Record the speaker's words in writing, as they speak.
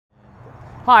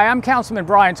Hi, I'm Councilman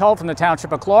Brian Tull from the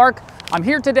Township of Clark. I'm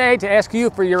here today to ask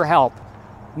you for your help.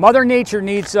 Mother Nature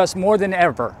needs us more than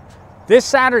ever. This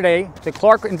Saturday, the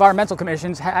Clark Environmental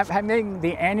Commission is having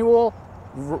the annual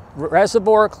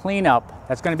reservoir cleanup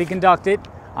that's going to be conducted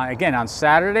again on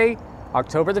Saturday,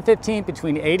 October the 15th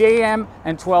between 8 a.m.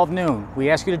 and 12 noon.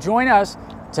 We ask you to join us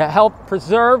to help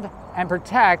preserve and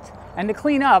protect and to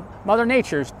clean up Mother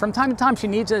Nature. From time to time, she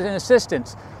needs an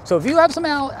assistance. So if you have some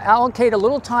allocate a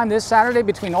little time this Saturday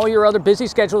between all your other busy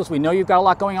schedules, we know you've got a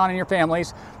lot going on in your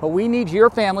families, but we need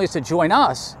your families to join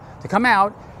us, to come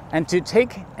out and to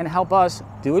take and help us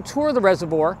do a tour of the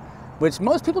reservoir, which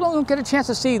most people don't get a chance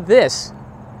to see this.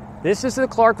 This is the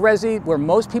Clark Resi where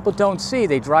most people don't see.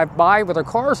 They drive by with their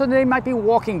cars or they might be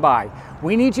walking by.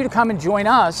 We need you to come and join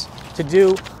us to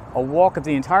do a walk of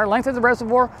the entire length of the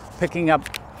reservoir, picking up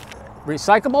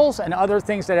recyclables and other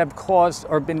things that have caused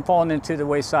or been fallen into the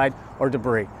wayside or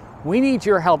debris. We need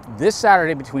your help this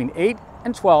Saturday between 8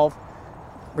 and 12.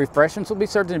 Refreshments will be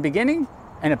served in the beginning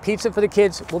and a pizza for the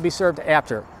kids will be served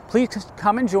after. Please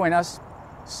come and join us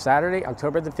Saturday,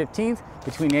 October the 15th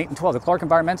between 8 and 12. The Clark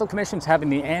Environmental Commission is having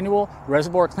the annual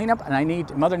reservoir cleanup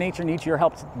and Mother Nature needs your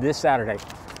help this Saturday.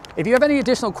 If you have any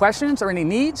additional questions or any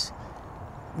needs,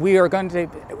 we are going to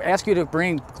ask you to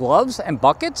bring gloves and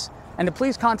buckets and to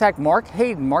please contact Mark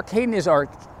Hayden. Mark Hayden is our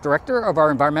director of our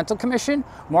Environmental Commission.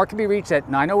 Mark can be reached at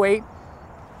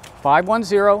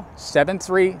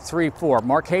 908-510-7334.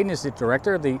 Mark Hayden is the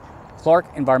director of the Clark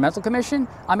Environmental Commission.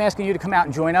 I'm asking you to come out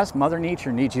and join us. Mother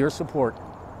Nature needs your support.